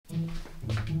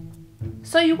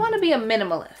So you want to be a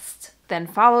minimalist? Then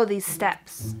follow these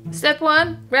steps. Step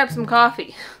 1, grab some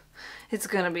coffee. It's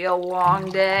gonna be a long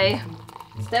day.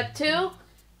 Step 2,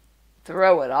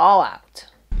 throw it all out.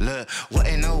 Look, what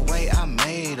ain't no way I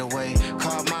made a way.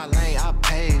 Carved my lane, I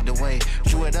paved the way.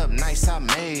 Drew it up nice, I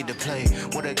made the play.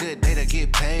 What a good day to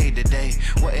get paid today.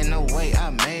 What ain't no way I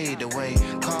made a way.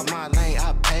 Carved my lane,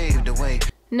 I paved the way.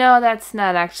 No, that's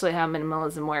not actually how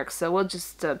minimalism works, so we'll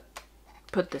just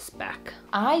put this back.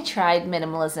 I tried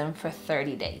minimalism for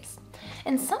 30 days.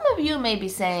 And some of you may be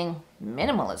saying,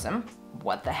 minimalism?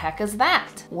 What the heck is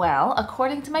that? Well,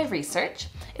 according to my research,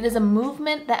 it is a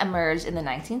movement that emerged in the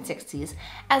 1960s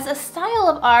as a style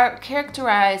of art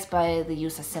characterized by the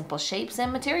use of simple shapes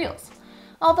and materials.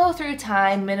 Although through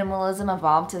time, minimalism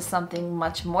evolved to something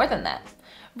much more than that.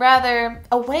 Rather,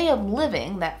 a way of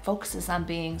living that focuses on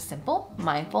being simple,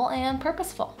 mindful, and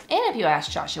purposeful. And if you ask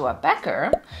Joshua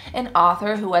Becker, an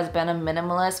author who has been a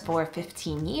minimalist for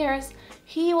 15 years,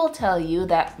 he will tell you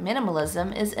that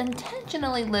minimalism is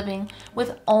intentionally living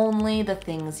with only the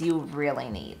things you really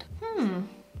need.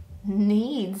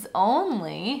 Needs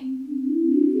only?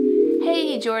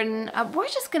 Hey Jordan, we're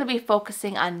just gonna be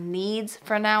focusing on needs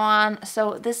from now on,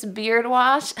 so this beard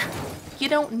wash, you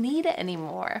don't need it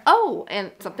anymore. Oh,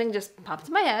 and something just popped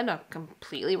in my head,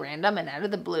 completely random and out of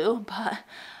the blue, but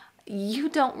you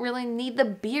don't really need the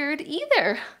beard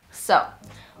either. So,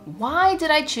 why did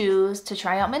I choose to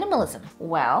try out minimalism?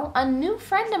 Well, a new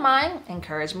friend of mine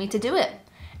encouraged me to do it.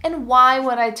 And why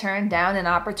would I turn down an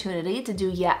opportunity to do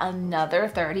yet another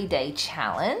 30-day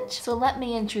challenge? So let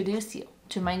me introduce you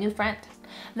to my new friend,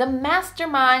 the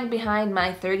mastermind behind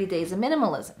my 30 days of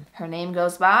minimalism. Her name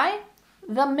goes by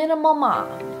the Minimal Mom.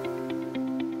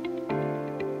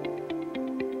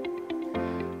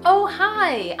 Oh,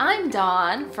 hi, I'm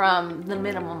Dawn from the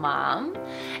Minimal Mom,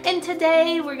 and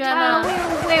today we're gonna...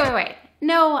 Wait.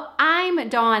 No, I'm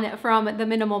Dawn from the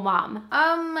Minimal Mom.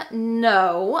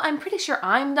 No, I'm pretty sure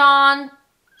I'm Dawn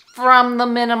from the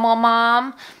Minimal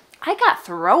Mom. I got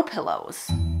throw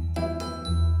pillows.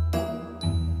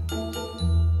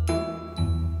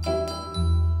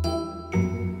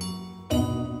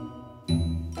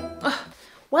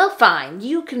 Well, fine,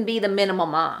 you can be the minimal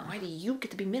mom. Why do you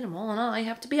get to be minimal and I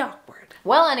have to be awkward?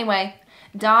 Well, anyway,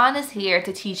 Dawn is here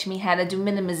to teach me how to do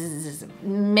minimalism.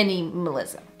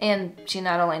 And she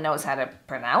not only knows how to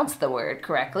pronounce the word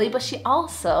correctly, but she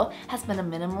also has been a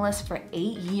minimalist for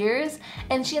 8 years,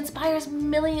 and she inspires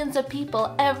millions of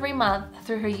people every month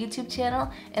through her YouTube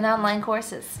channel and online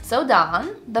courses. So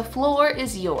Dawn, the floor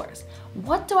is yours.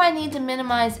 What do I need to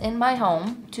minimize in my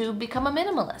home to become a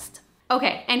minimalist?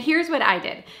 Okay, and here's what I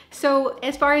did. So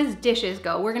as far as dishes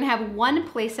go, we're gonna have one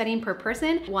place setting per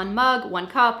person, one mug, one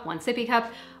cup, one sippy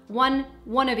cup, one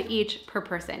of each per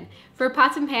person. For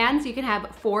pots and pans, you can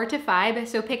have 4 to 5,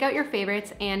 so pick out your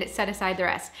favorites and set aside the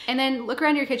rest. And then look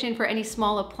around your kitchen for any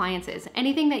small appliances.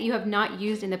 Anything that you have not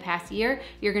used in the past year,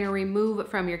 you're gonna remove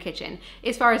from your kitchen.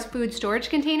 As far as food storage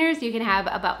containers, you can have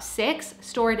about 6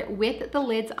 stored with the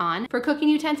lids on. For cooking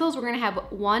utensils, we're gonna have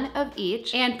 1 of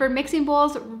each. And for mixing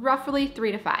bowls, roughly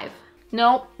 3 to 5.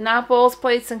 Nope, not bowls,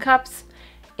 plates, and cups.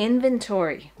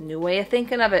 Inventory. New way of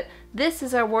thinking of it. This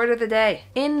is our word of the day.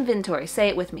 Inventory. Say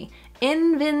it with me.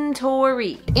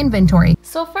 Inventory. Inventory.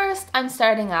 So first, I'm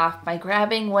starting off by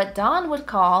grabbing what Dawn would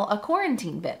call a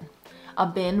quarantine bin. A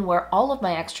bin where all of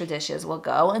my extra dishes will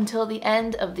go until the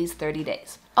end of these 30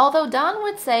 days. Although Dawn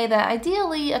would say that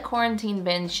ideally a quarantine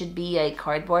bin should be a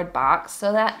cardboard box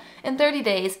so that in 30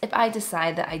 days, if I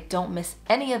decide that I don't miss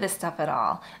any of this stuff at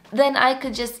all, then I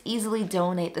could just easily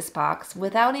donate this box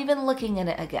without even looking at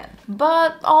it again.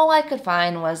 But all I could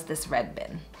find was this red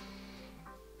bin.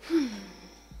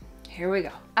 Here we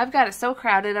go. I've got it so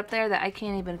crowded up there that I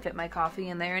can't even fit my coffee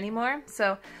in there anymore.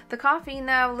 So the coffee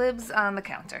now lives on the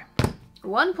counter.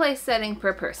 1 place setting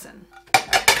per person.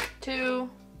 2,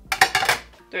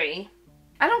 3.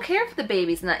 I don't care if the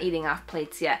baby's not eating off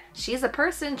plates yet. She's a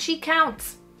person, she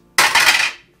counts.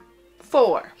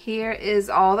 4. Here is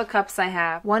all the cups I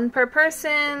have. 1 per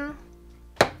person.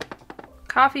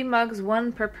 Coffee mugs,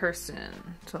 1 per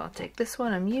person. So I'll take this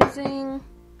one I'm using.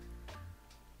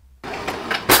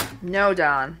 No,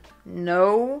 Dawn.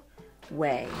 No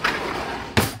way.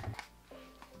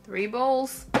 3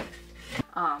 bowls.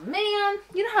 Aw, man,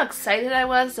 you know how excited I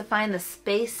was to find the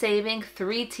space-saving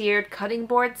 3-tiered cutting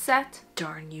board set?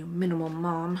 Darn you, Minimal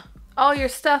Mom. All your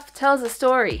stuff tells a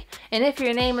story, and if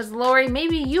your name is Lori,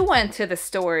 maybe you went to the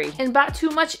store and bought too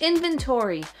much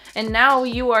inventory, and now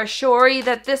you are sure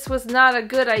that this was not a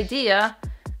good idea,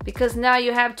 because now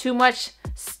you have too much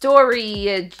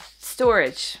storage.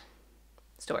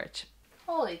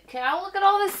 Holy cow, look at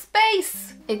all this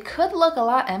space! It could look a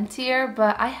lot emptier,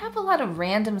 but I have a lot of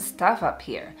random stuff up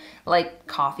here, like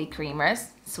coffee creamers,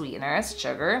 sweeteners,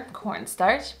 sugar,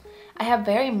 cornstarch. I have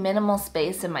very minimal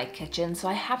space in my kitchen, so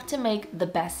I have to make the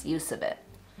best use of it.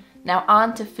 Now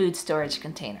on to food storage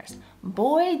containers.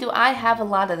 Boy, do I have a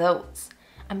lot of those.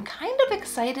 I'm kind of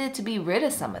excited to be rid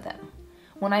of some of them.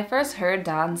 When I first heard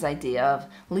Don's idea of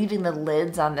leaving the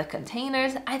lids on the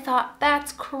containers, I thought,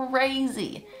 that's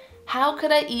crazy. How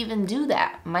could I even do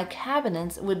that? My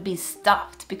cabinets would be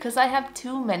stuffed because I have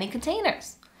too many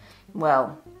containers.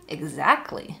 Well,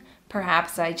 exactly.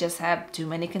 Perhaps I just have too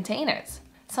many containers.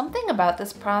 Something about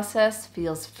this process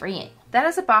feels freeing. That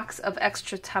is a box of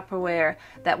extra Tupperware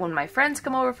that when my friends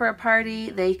come over for a party,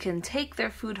 they can take their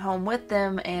food home with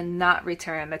them and not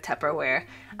return the Tupperware.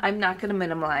 I'm not going to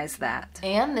minimalize that.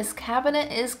 And this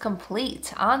cabinet is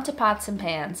complete. On to pots and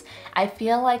pans. I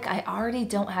feel like I already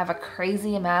don't have a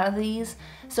crazy amount of these,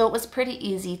 so it was pretty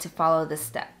easy to follow this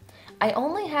step. I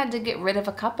only had to get rid of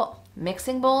a couple.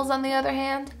 Mixing bowls, on the other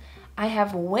hand, I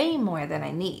have way more than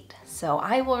I need, so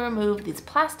I will remove these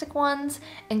plastic ones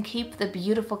and keep the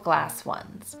beautiful glass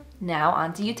ones. Now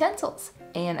onto utensils,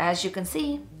 and as you can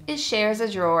see, it shares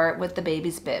a drawer with the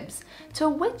baby's bibs, to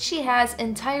which she has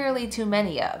entirely too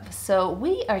many of, so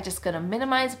we are just going to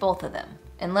minimize both of them.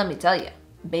 And let me tell you,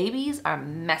 babies are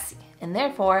messy, and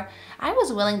therefore I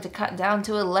was willing to cut down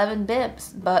to 11 bibs,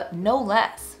 but no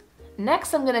less.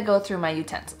 Next I'm going to go through my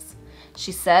utensils.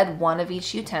 She said one of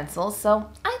each utensil, so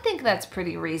I think that's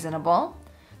pretty reasonable.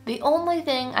 The only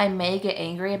thing I may get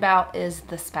angry about is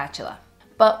the spatula,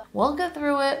 but we'll get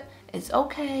through it. It's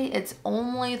okay, it's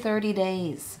only 30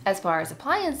 days. As far as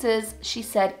appliances, she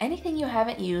said anything you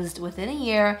haven't used within a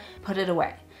year, put it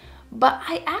away. But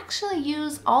I actually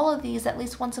use all of these at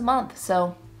least once a month,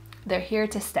 so they're here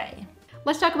to stay.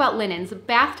 Let's talk about linens.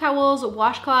 Bath towels,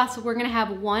 washcloths, we're gonna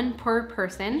have one per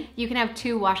person. You can have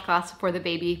 2 washcloths for the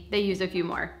baby. They use a few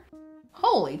more.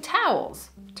 Holy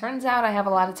towels. Turns out I have a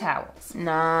lot of towels.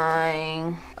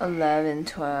 9, 11,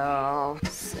 12,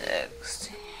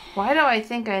 16. Why do I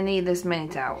think I need this many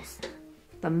towels?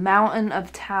 The mountain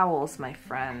of towels, my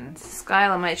friends.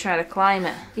 Skyla might try to climb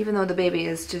it. Even though the baby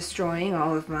is destroying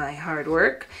all of my hard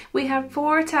work, we have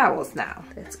 4 towels now.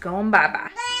 It's going bye-bye.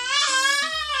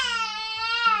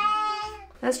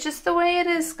 That's just the way it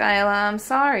is, Skyla. I'm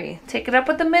sorry. Take it up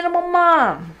with the minimal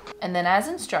mom. And then as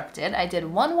instructed, I did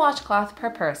 1 washcloth per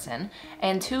person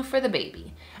and 2 for the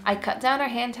baby. I cut down our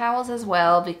hand towels as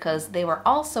well because they were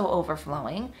also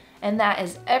overflowing, and that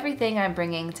is everything I'm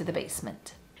bringing to the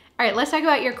basement. All right, let's talk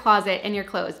about your closet and your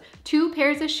clothes. 2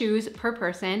 pairs of shoes per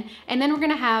person, and then we're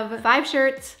gonna have 5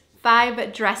 shirts,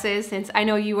 5 dresses, since I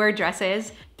know you wear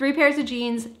dresses, 3 pairs of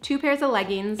jeans, 2 pairs of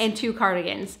leggings, and 2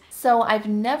 cardigans. So I've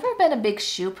never been a big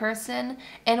shoe person,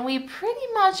 and we pretty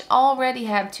much already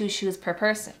have 2 shoes per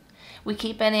person. We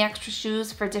keep any extra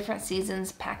shoes for different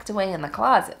seasons packed away in the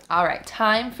closet. All right,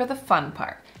 time for the fun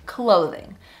part,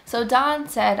 clothing. So Don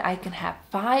said I can have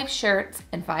 5 shirts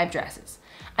and 5 dresses.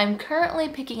 I'm currently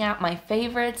picking out my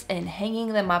favorites and hanging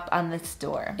them up on this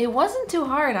door. It wasn't too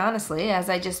hard, honestly, as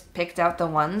I just picked out the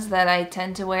ones that I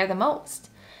tend to wear the most.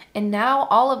 And now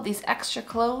all of these extra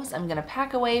clothes I'm gonna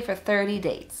pack away for 30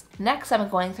 days. Next, I'm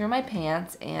going through my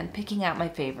pants and picking out my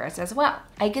favorites as well.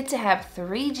 I get to have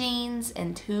 3 jeans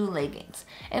and 2 leggings.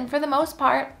 And for the most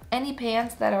part, any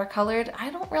pants that are colored, I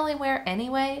don't really wear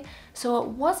anyway, so it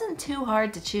wasn't too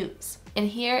hard to choose. And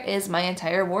here is my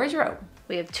entire wardrobe.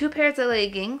 We have 2 pairs of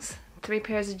leggings, 3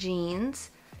 pairs of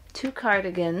jeans, 2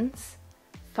 cardigans,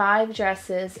 5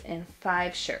 dresses, and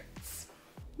 5 shirts.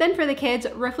 Then for the kids,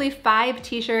 roughly 5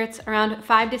 t-shirts, around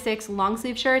 5 to 6 long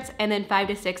sleeve shirts, and then 5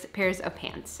 to 6 pairs of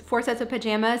pants. 4 sets of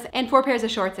pajamas, and 4 pairs of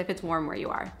shorts if it's warm where you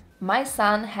are. My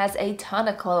son has a ton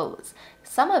of clothes.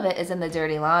 Some of it is in the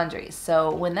dirty laundry,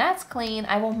 so when that's clean,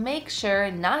 I will make sure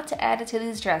not to add it to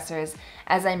these dressers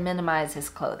as I minimize his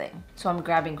clothing. So I'm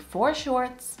grabbing 4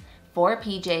 shorts, 4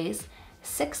 PJs,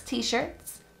 6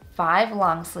 t-shirts, 5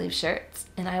 long sleeve shirts,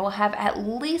 and I will have at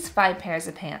least 5 pairs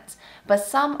of pants, but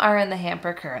some are in the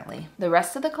hamper currently. The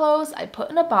rest of the clothes I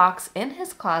put in a box in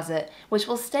his closet, which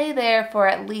will stay there for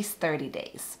at least 30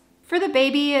 days. For the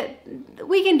baby,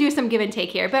 we can do some give and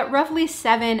take here, but roughly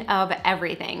 7 of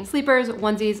everything. Sleepers,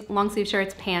 onesies, long sleeve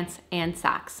shirts, pants, and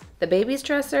socks. The baby's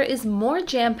dresser is more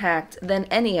jam-packed than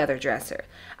any other dresser.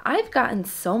 I've gotten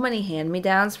so many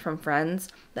hand-me-downs from friends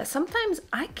that sometimes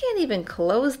I can't even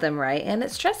close them right and it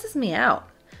stresses me out.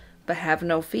 But have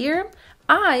no fear,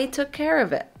 I took care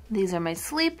of it. These are my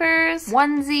sleepers,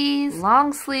 onesies,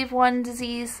 long sleeve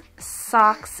onesies,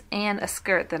 socks, and a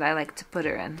skirt that I like to put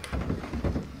her in.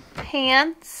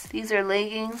 pants. These are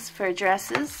leggings for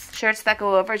dresses. Shirts that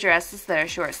go over dresses that are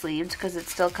short sleeved because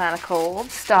it's still kind of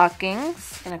cold.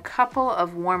 Stockings and a couple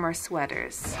of warmer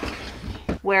sweaters.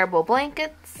 Wearable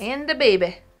blankets and a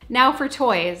baby. Now for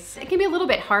toys, it can be a little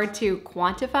bit hard to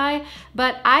quantify,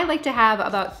 but I like to have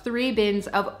about 3 bins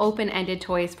of open-ended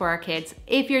toys for our kids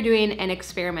if you're doing an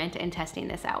experiment and testing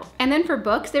this out. And then for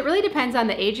books, it really depends on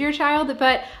the age of your child,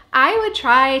 but I would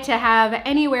try to have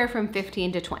anywhere from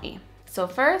 15 to 20. So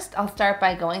first, I'll start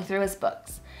by going through his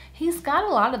books. He's got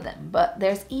a lot of them, but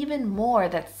there's even more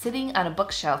that's sitting on a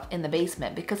bookshelf in the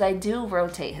basement because I do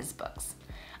rotate his books.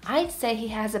 I'd say he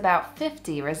has about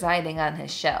 50 residing on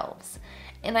his shelves.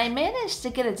 And I managed to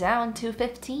get it down to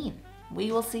 15. We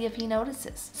will see if he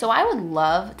notices. So I would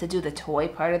love to do the toy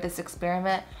part of this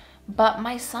experiment, but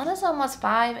my son is almost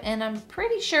 5 and I'm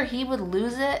pretty sure he would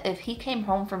lose it if he came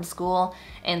home from school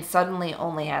and suddenly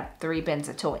only had 3 bins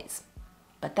of toys.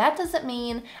 But that doesn't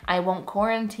mean I won't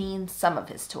quarantine some of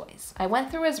his toys. I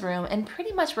went through his room and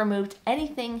pretty much removed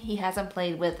anything he hasn't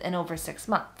played with in over 6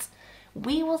 months.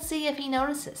 We will see if he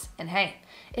notices. And hey,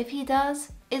 if he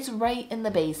does, it's right in the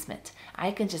basement.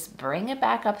 I can just bring it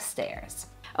back upstairs.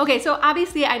 Okay, so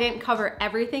obviously I didn't cover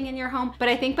everything in your home, but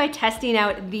I think by testing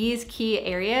out these key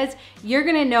areas, you're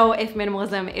gonna know if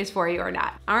minimalism is for you or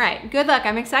not. All right, good luck.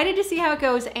 I'm excited to see how it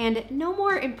goes, and no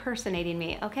more impersonating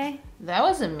me, okay? That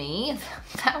wasn't me.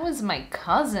 That was my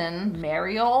cousin,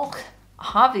 Mariel.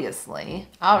 Obviously.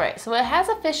 All right, so it has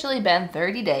officially been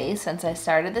 30 days since I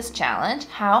started this challenge.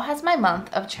 How has my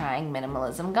month of trying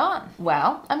minimalism gone?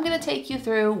 Well, I'm gonna take you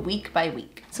through week by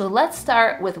week. So let's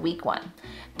start with week 1.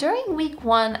 During week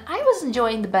 1, I was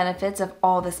enjoying the benefits of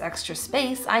all this extra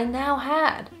space I now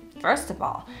had. First of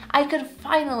all, I could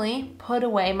finally put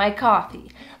away my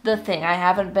coffee, the thing I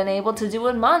haven't been able to do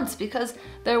in months because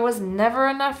there was never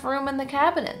enough room in the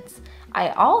cabinets. I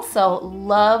also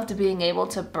loved being able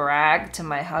to brag to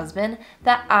my husband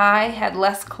that I had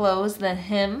less clothes than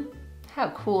him. How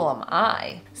cool am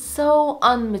I? So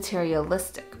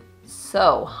unmaterialistic.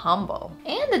 So humble.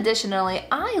 And additionally,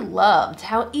 I loved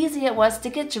how easy it was to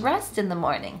get dressed in the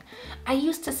morning. I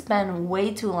used to spend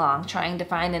way too long trying to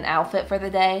find an outfit for the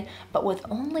day, but with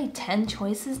only 10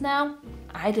 choices now,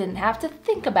 I didn't have to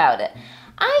think about it.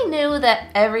 I knew that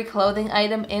every clothing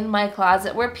item in my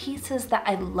closet were pieces that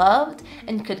I loved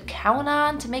and could count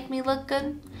on to make me look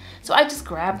good. So I just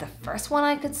grabbed the first one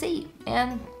I could see,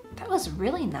 and that was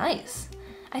really nice.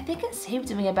 I think it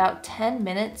saved me about 10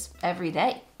 minutes every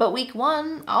day. But week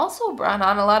 1 also brought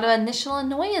on a lot of initial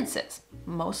annoyances,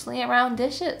 mostly around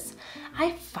dishes.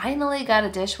 I finally got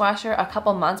a dishwasher a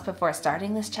couple months before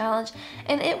starting this challenge,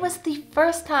 and it was the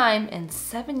first time in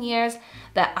 7 years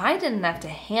that I didn't have to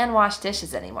hand wash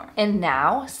dishes anymore. And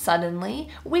now, suddenly,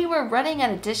 we were running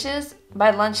out of dishes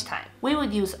by lunchtime. We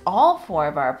would use all 4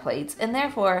 of our plates and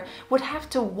therefore would have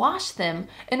to wash them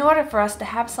in order for us to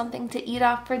have something to eat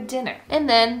off for dinner. And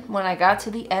then, when I got to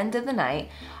the end of the night,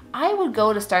 I would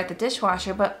go to start the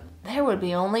dishwasher, but there would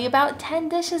be only about 10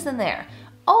 dishes in there,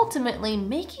 ultimately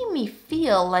making me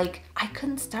feel like I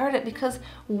couldn't start it because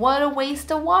what a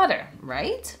waste of water,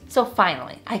 right? So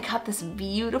finally, I got this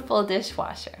beautiful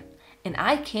dishwasher and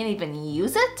I can't even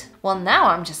use it? Well, now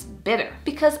I'm just bitter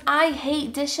because I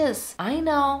hate dishes. I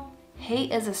know,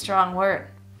 hate is a strong word,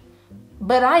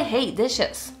 but I hate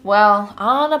dishes. Well,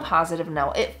 on a positive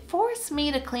note, it forced me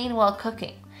to clean while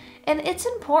cooking. And it's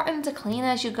important to clean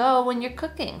as you go when you're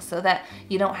cooking so that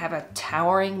you don't have a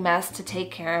towering mess to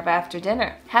take care of after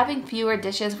dinner. Having fewer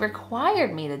dishes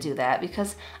required me to do that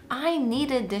because I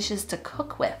needed dishes to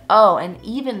cook with. Oh, and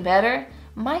even better,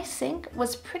 my sink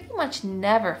was pretty much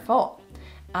never full.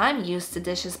 I'm used to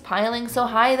dishes piling so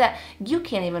high that you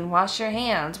can't even wash your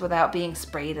hands without being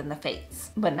sprayed in the face.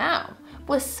 But now,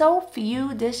 with so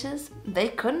few dishes, they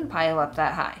couldn't pile up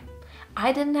that high.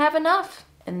 I didn't have enough.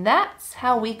 And that's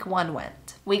how week 1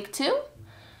 went. Week 2,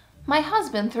 my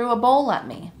husband threw a bowl at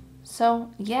me.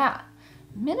 So yeah,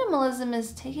 minimalism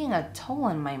is taking a toll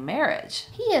on my marriage.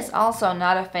 He is also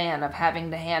not a fan of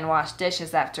having to hand wash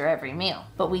dishes after every meal.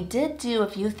 But we did do a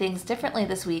few things differently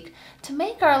this week to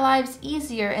make our lives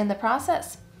easier in the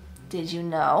process. Did you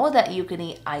know that you can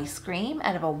eat ice cream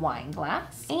out of a wine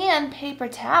glass? And paper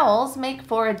towels make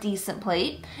for a decent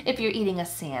plate if you're eating a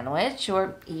sandwich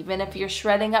or even if you're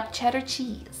shredding up cheddar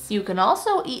cheese. You can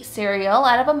also eat cereal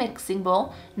out of a mixing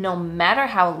bowl, no matter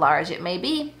how large it may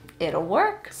be. It'll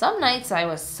work. Some nights I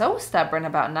was so stubborn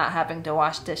about not having to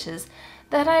wash dishes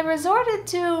that I resorted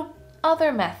to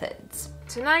other methods.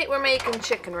 Tonight we're making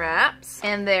chicken wraps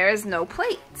and there's no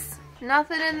plates.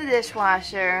 Nothing in the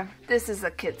dishwasher. This is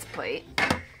a kid's plate.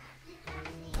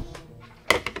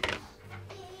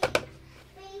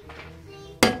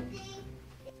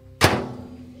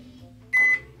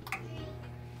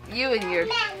 you and your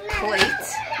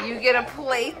plate. You get a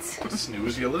plate.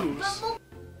 Snooze, you lose.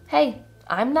 Hey,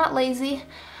 I'm not lazy.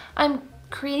 I'm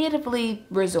creatively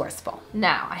resourceful.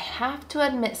 Now, I have to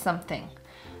admit something.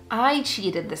 I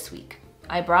cheated this week.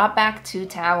 I brought back 2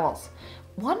 towels.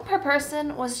 1 per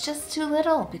person was just too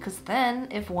little because then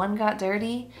if one got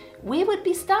dirty, we would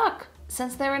be stuck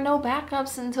since there were no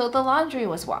backups until the laundry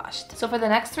was washed. So for the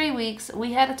next 3 weeks,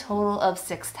 we had a total of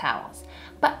 6 towels.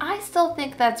 But I still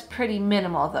think that's pretty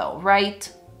minimal though,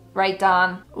 right? Right,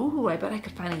 Dawn? Ooh, I bet I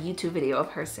could find a YouTube video of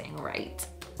her saying right.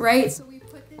 Right.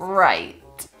 Right.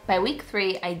 By week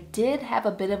 3, I did have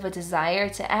a bit of a desire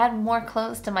to add more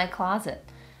clothes to my closet.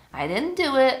 I didn't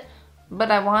do it,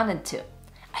 but I wanted to.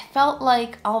 I felt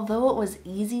like although it was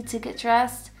easy to get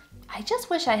dressed, I just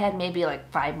wish I had maybe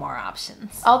like 5 more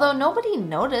options. Although nobody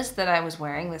noticed that I was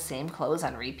wearing the same clothes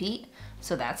on repeat,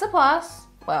 so that's a plus.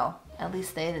 Well, at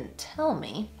least they didn't tell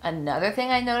me. Another thing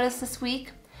I noticed this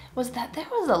week was that there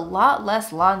was a lot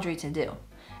less laundry to do.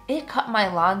 It cut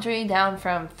my laundry down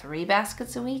from 3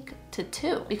 baskets a week to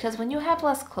 2, because when you have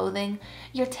less clothing,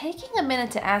 you're taking a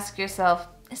minute to ask yourself,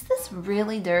 is this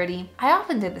really dirty? I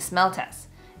often did the smell test.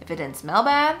 If it didn't smell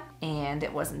bad and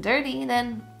it wasn't dirty,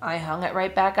 then I hung it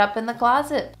right back up in the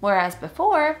closet. Whereas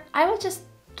before, I would just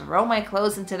throw my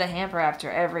clothes into the hamper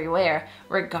after every wear,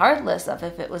 regardless of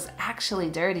if it was actually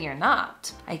dirty or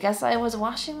not. I guess I was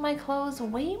washing my clothes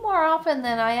way more often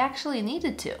than I actually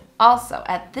needed to. Also,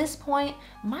 at this point,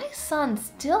 my son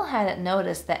still hadn't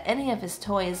noticed that any of his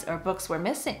toys or books were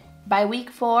missing. By week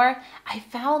 4, I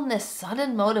found this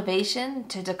sudden motivation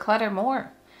to declutter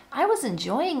more. I was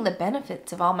enjoying the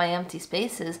benefits of all my empty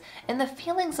spaces and the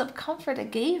feelings of comfort it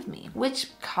gave me,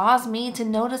 which caused me to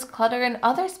notice clutter in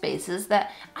other spaces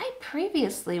that I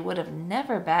previously would have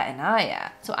never bat an eye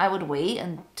at. So I would wait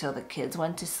until the kids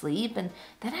went to sleep, and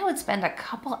then I would spend a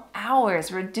couple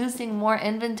hours reducing more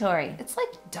inventory. It's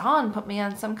like Dawn put me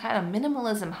on some kind of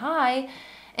minimalism high,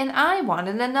 and I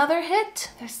wanted another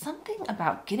hit. There's something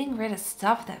about getting rid of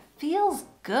stuff that feels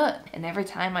good. And every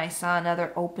time I saw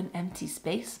another open, empty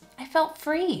space, I felt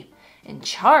free, in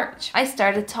charge. I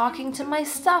started talking to my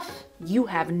stuff. You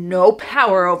have no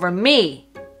power over me.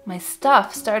 My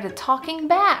stuff started talking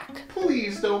back.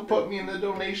 Please don't put me in the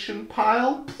donation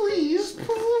pile. Please,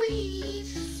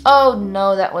 please. Oh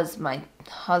no, that was my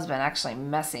husband actually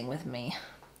messing with me.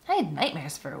 I had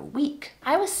nightmares for a week.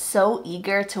 I was so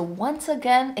eager to once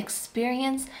again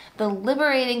experience the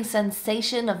liberating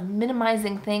sensation of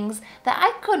minimizing things that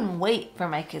I couldn't wait for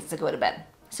my kids to go to bed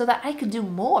so that I could do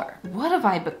more. What have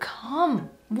I become?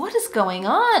 What is going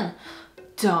on?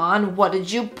 Dawn, what did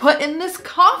you put in this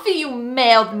coffee you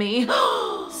mailed me?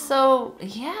 So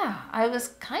yeah, I was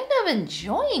kind of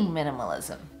enjoying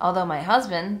minimalism, although my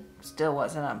husband still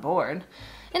wasn't on board.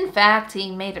 In fact,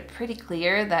 he made it pretty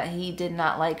clear that he did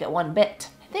not like it one bit.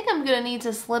 I think I'm gonna need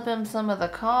to slip him some of the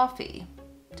coffee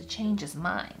to change his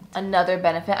mind. Another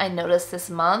benefit I noticed this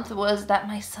month was that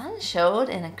my son showed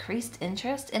an increased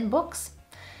interest in books.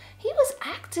 He was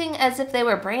acting as if they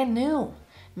were brand new.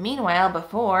 Meanwhile,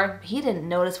 before, he didn't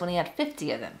notice when he had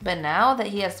 50 of them. But now that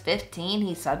he has 15,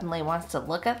 he suddenly wants to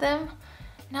look at them.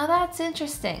 Now that's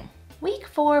interesting. Week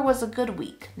 4 was a good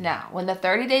week. Now, when the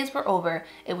 30 days were over,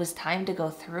 it was time to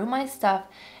go through my stuff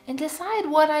and decide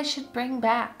what I should bring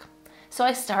back. So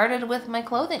I started with my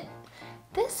clothing.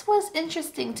 This was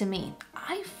interesting to me.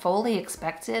 I fully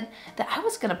expected that I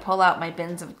was gonna pull out my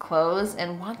bins of clothes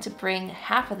and want to bring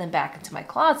half of them back into my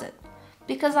closet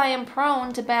because I am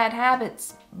prone to bad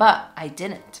habits, but I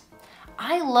didn't.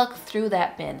 I looked through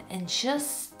that bin and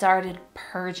just started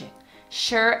purging.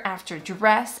 Shirt after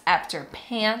dress after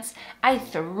pants, I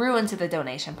threw into the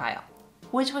donation pile,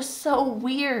 which was so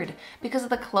weird because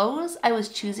the clothes I was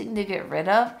choosing to get rid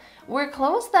of were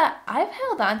clothes that I've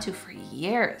held on to for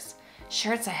years.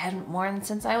 Shirts I hadn't worn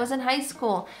since I was in high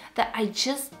school that I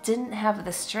just didn't have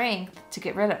the strength to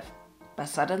get rid of. But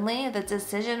suddenly the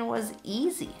decision was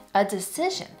easy. A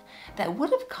decision that would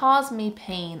have caused me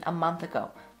pain a month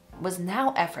ago was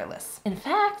now effortless. In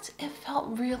fact, it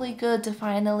felt really good to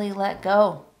finally let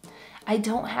go. I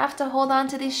don't have to hold on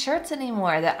to these shirts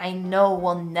anymore that I know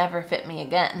will never fit me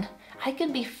again. I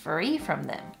can be free from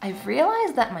them. I've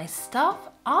realized that my stuff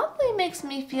oddly makes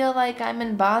me feel like I'm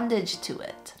in bondage to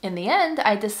it. In the end,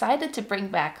 I decided to bring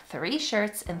back 3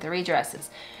 shirts and 3 dresses,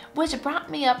 which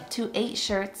brought me up to 8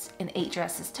 shirts and 8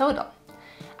 dresses total.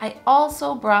 I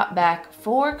also brought back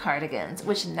 4 cardigans,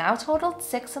 which now totaled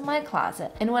 6 in my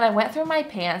closet. And when I went through my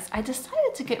pants, I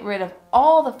decided to get rid of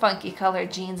all the funky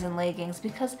colored jeans and leggings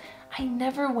because I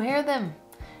never wear them.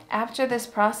 After this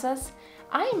process,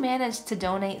 I managed to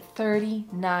donate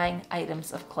 39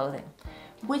 items of clothing,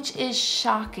 which is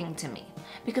shocking to me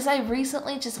because I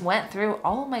recently just went through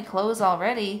all of my clothes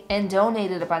already and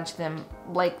donated a bunch of them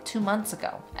like 2 months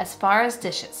ago. As far as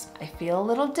dishes, I feel a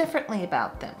little differently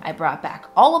about them. I brought back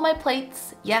all of my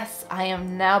plates. Yes, I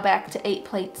am now back to 8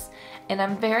 plates, and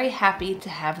I'm very happy to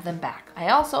have them back. I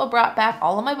also brought back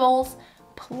all of my bowls,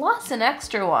 plus an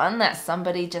extra one that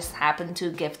somebody just happened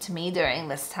to give to me during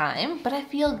this time, but I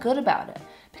feel good about it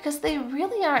because they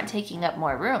really aren't taking up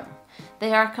more room.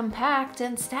 They are compact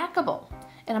and stackable,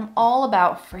 and I'm all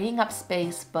about freeing up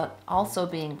space but also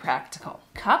being practical.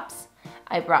 Cups,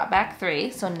 I brought back 3,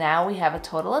 so now we have a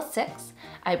total of 6.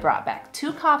 I brought back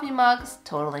 2 coffee mugs,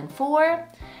 totaling 4,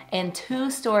 and 2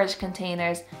 storage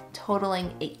containers,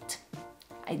 totaling 8.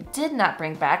 I did not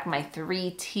bring back my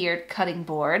 3-tiered cutting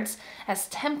boards, as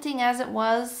tempting as it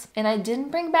was, and I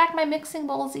didn't bring back my mixing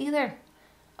bowls either.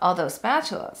 Although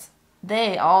spatulas,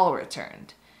 they all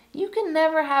returned. You can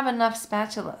never have enough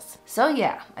spatulas. So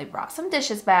yeah, I brought some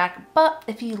dishes back, but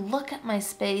if you look at my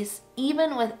space,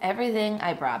 even with everything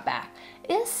I brought back,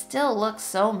 it still looks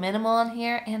so minimal in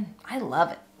here, and I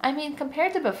love it. I mean,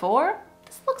 compared to before,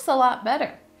 this looks a lot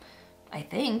better, I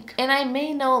think. And I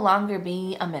may no longer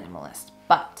be a minimalist,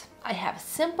 but I have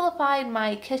simplified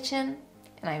my kitchen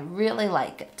and I really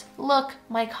like it. Look,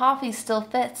 my coffee still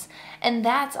fits, and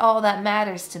that's all that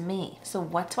matters to me. So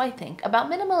what do I think about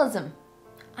minimalism?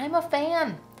 I'm a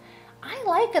fan. I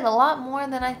like it a lot more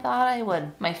than I thought I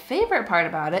would. My favorite part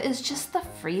about it is just the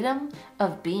freedom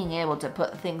of being able to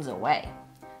put things away.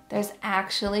 There's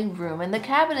actually room in the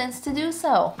cabinets to do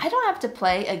so. I don't have to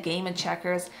play a game of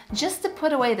checkers just to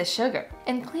put away the sugar.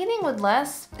 And cleaning with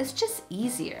less is just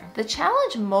easier. The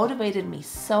challenge motivated me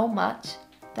so much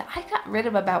that I got rid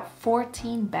of about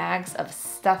 14 bags of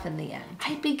stuff in the end.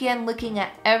 I began looking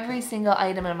at every single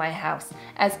item in my house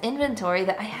as inventory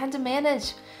that I had to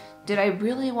manage. Did I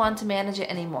really want to manage it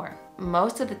anymore?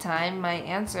 Most of the time, my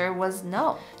answer was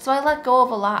no. So I let go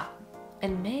of a lot.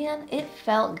 And man, it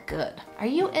felt good. Are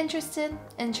you interested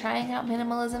in trying out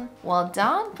minimalism? Well,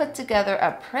 Dawn put together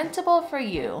a printable for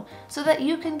you so that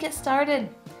you can get started.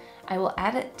 I will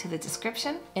add it to the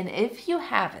description, and if you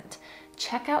haven't,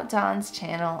 check out Dawn's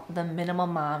channel, The Minimal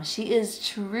Mom. She is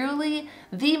truly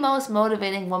the most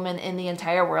motivating woman in the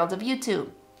entire world of YouTube.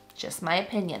 Just my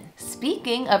opinion.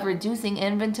 Speaking of reducing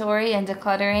inventory and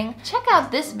decluttering, check out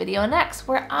this video next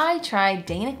where I try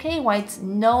Dana K. White's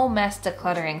no mess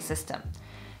decluttering system.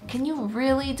 Can you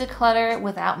really declutter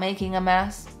without making a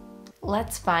mess?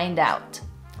 Let's find out.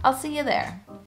 I'll see you there.